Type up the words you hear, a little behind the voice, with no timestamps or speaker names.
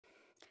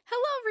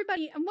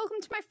everybody, and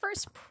welcome to my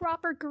first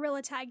proper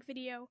gorilla tag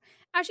video.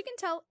 As you can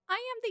tell, I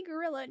am the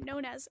gorilla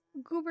known as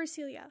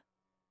Goobercilia.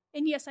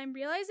 And yes, I'm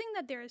realizing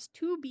that there is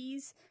two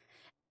B's.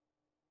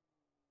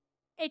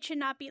 It should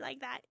not be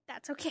like that.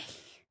 That's okay.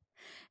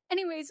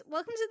 Anyways,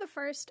 welcome to the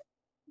first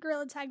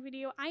gorilla tag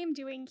video I am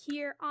doing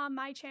here on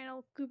my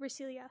channel,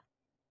 Goobercilia.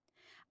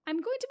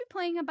 I'm going to be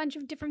playing a bunch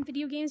of different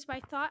video games, but I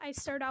thought I'd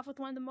start off with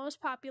one of the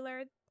most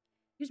popular,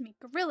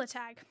 gorilla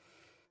tag.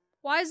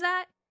 Why is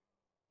that?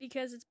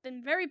 Because it's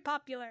been very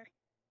popular.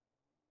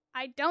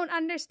 I don't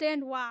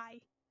understand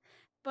why,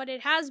 but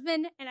it has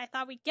been, and I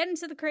thought we'd get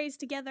into the craze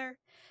together.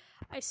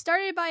 I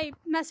started by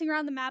messing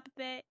around the map a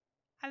bit.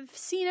 I've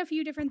seen a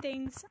few different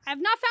things. I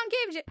have not found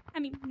caves yet.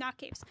 Not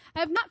caves. I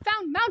have not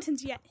found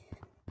mountains yet,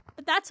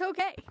 but that's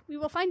okay. We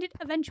will find it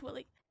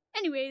eventually.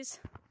 Anyways,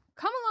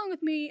 come along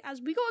with me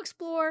as we go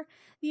explore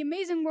the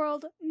amazing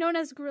world known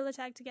as Gorilla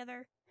Tag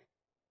together.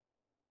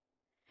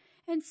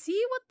 And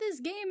see what this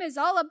game is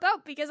all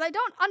about, because I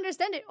don't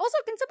understand it. Also,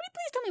 can somebody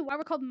please tell me why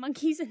we're called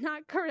monkeys and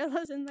not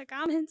gorillas in the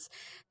comments?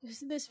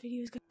 This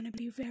video is going to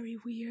be very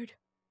weird.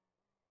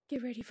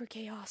 Get ready for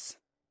chaos.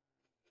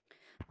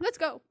 Let's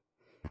go.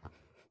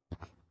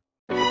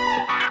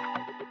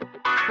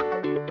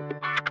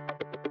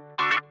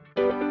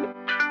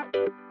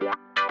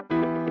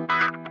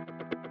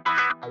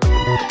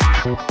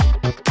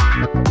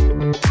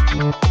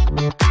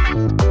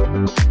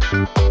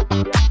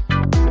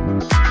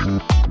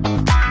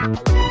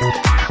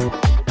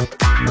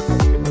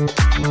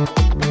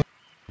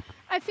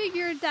 I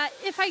figured that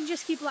if I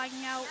just keep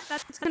lagging out,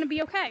 that's going to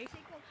be okay.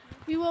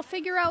 We will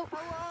figure out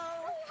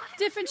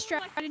different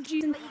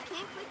strategies and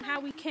how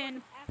we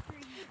can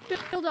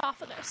build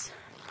off of this.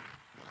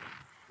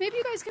 Maybe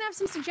you guys can have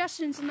some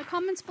suggestions in the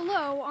comments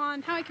below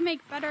on how I can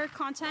make better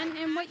content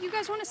and what you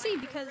guys want to see,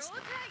 because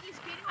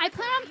I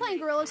plan on playing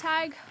Gorilla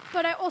Tag,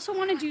 but I also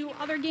want to do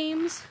other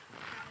games,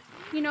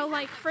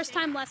 like first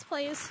time Let's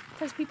Plays,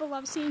 because people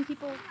love seeing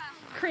people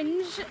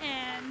cringe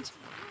and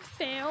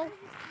fail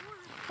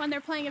when they're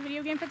playing a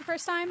video game for the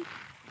first time.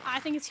 I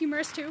think it's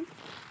humorous too,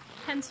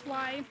 hence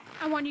why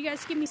I want you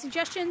guys to give me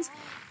suggestions.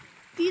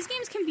 These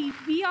games can be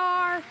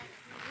VR,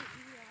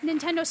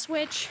 Nintendo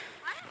Switch,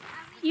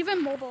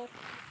 even mobile.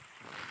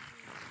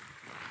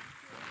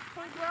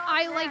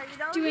 I like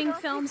doing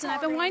films, and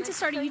I've been wanting to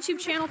start a YouTube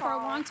channel for a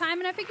long time,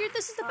 and I figured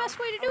this is the best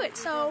way to do it,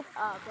 so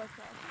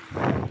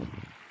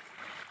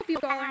hope you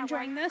all are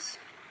enjoying this.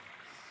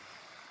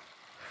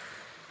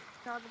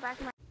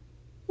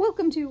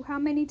 Welcome to How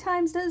Many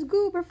Times Does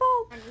Goober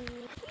Fall?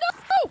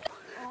 No!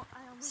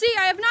 See,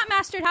 I have not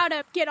mastered how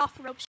to get off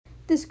the ropes.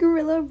 This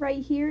gorilla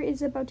right here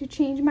is about to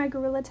change my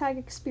gorilla tag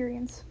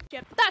experience.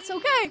 Yep, that's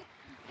okay!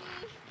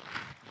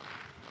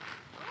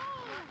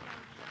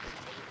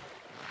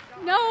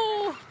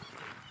 No!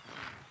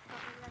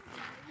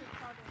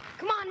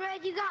 Come on,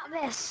 Red, you got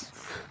this.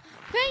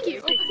 Thank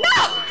you.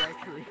 No!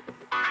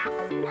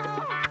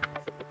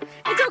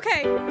 It's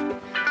okay.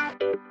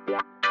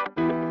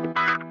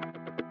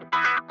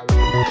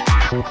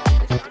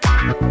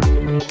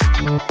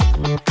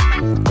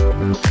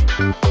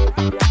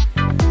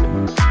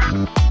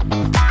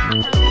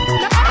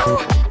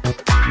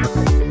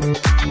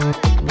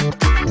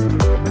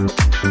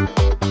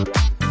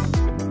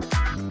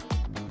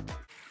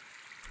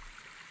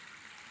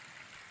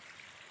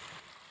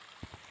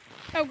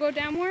 Oh, go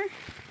down more?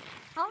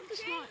 How is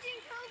this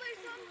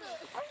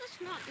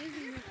not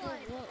using the full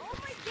load? Oh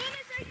my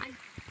goodness, I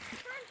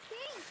turned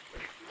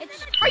pink!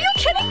 Are you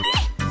kidding me?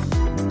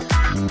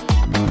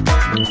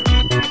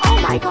 Oh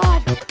my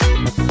god!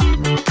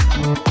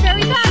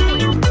 Very badly.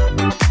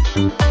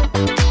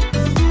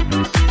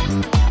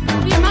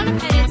 The amount of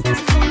edits this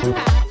is going to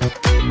have.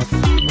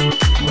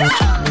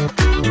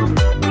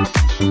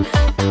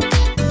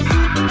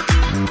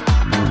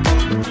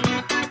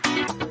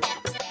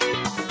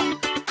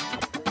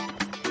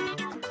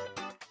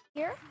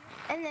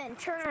 And then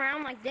turn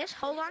around like this,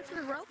 hold on to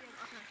the rope,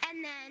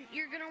 and then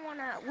you're gonna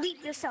wanna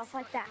leap yourself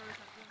like that.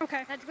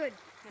 Okay, that's good.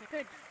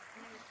 Good.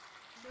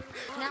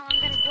 Now I'm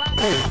gonna go out.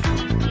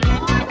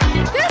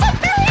 There's a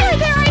barrier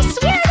there! I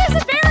swear there's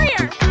a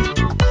barrier!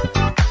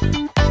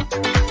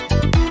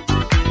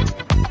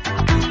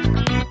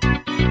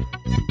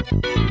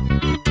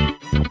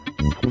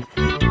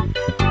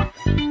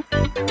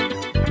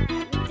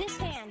 With this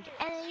hand,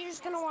 and then you're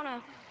just gonna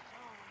wanna,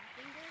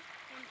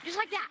 just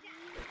like that.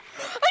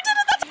 I did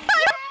it! That's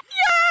fire!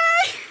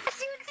 Yay!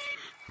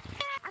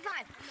 High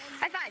five!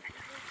 High five!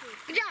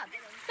 Good job!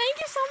 Thank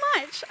you so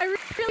much. I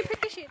really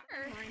appreciate it.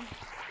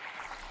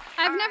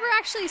 I've never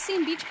actually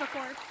seen beach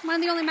before. One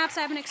of the only maps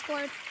I haven't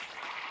explored.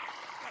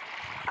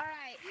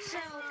 Alright, so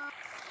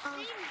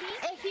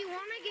if you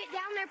want to get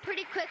down there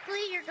pretty quickly,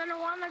 you're going to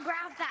want to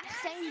grab that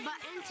same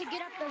button to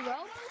get up the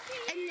rope,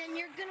 and then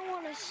you're going to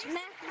want to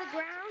smack the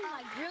ground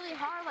like really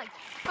hard, like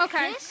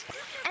this,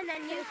 and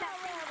then use that.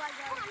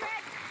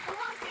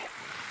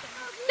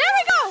 There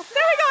we go!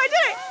 There we go! I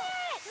did it!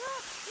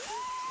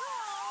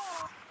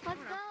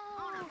 Let's go!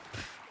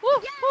 Woo,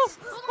 Yes! woo,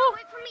 Hold woo, on,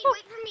 wait for me, woo.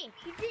 wait for me.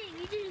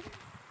 You did.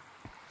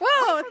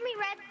 Whoa! Wait for me,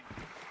 Red.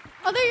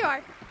 Oh, there you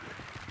are.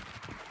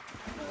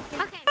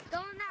 Okay, go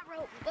on that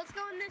rope. Let's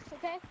go on this,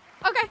 okay?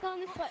 Okay. Go on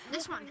this one.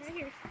 This one. Right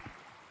here.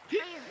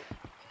 Right here.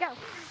 Go.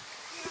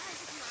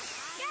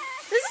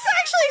 This is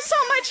actually so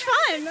much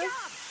fun.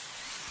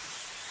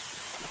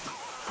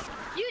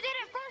 You did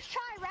it first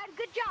try, Red.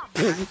 Good job.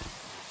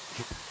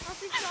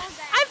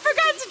 I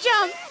forgot to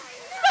jump.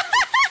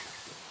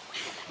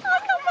 Oh,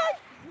 come on.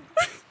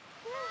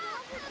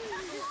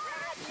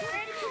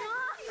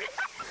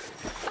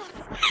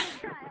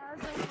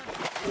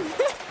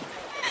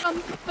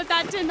 But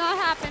that did not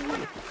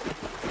happen.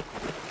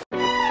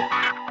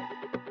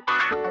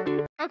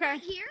 Okay.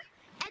 Right here,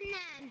 and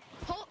then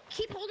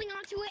keep holding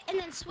on to it, and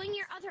then swing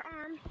your other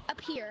arm up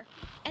here,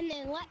 and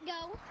then let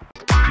go.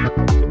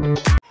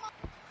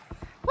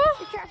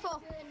 Be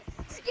careful. I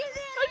did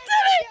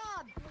it.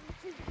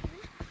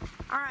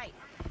 All right.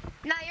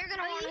 Now you're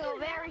gonna want to go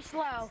very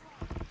slow.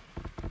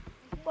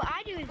 What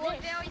I do is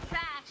this. Very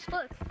fast.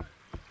 Look.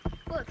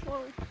 Look.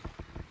 Slowly.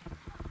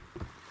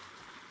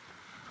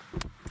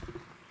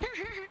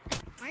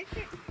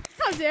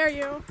 How dare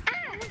you? Ah,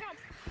 oh my God.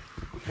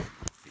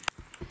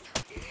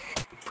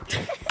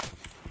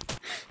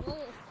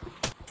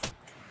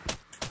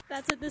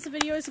 That's it. This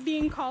video is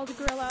being called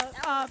Gorilla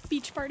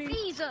Beach Party.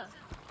 Visa.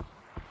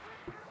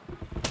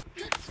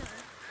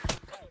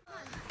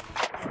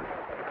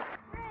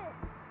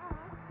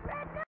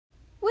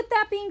 With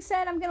that being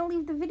said, I'm going to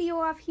leave the video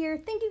off here.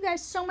 Thank you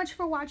guys so much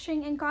for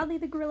watching, and Godly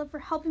the Gorilla for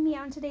helping me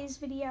out in today's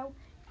video.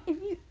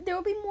 There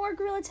will be more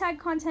Gorilla Tag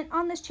content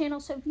on this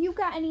channel, so if you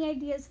got any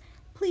ideas,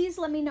 please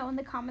let me know in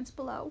the comments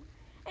below.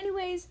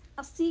 Anyways,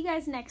 I'll see you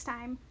guys next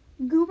time.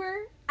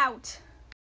 Goober out.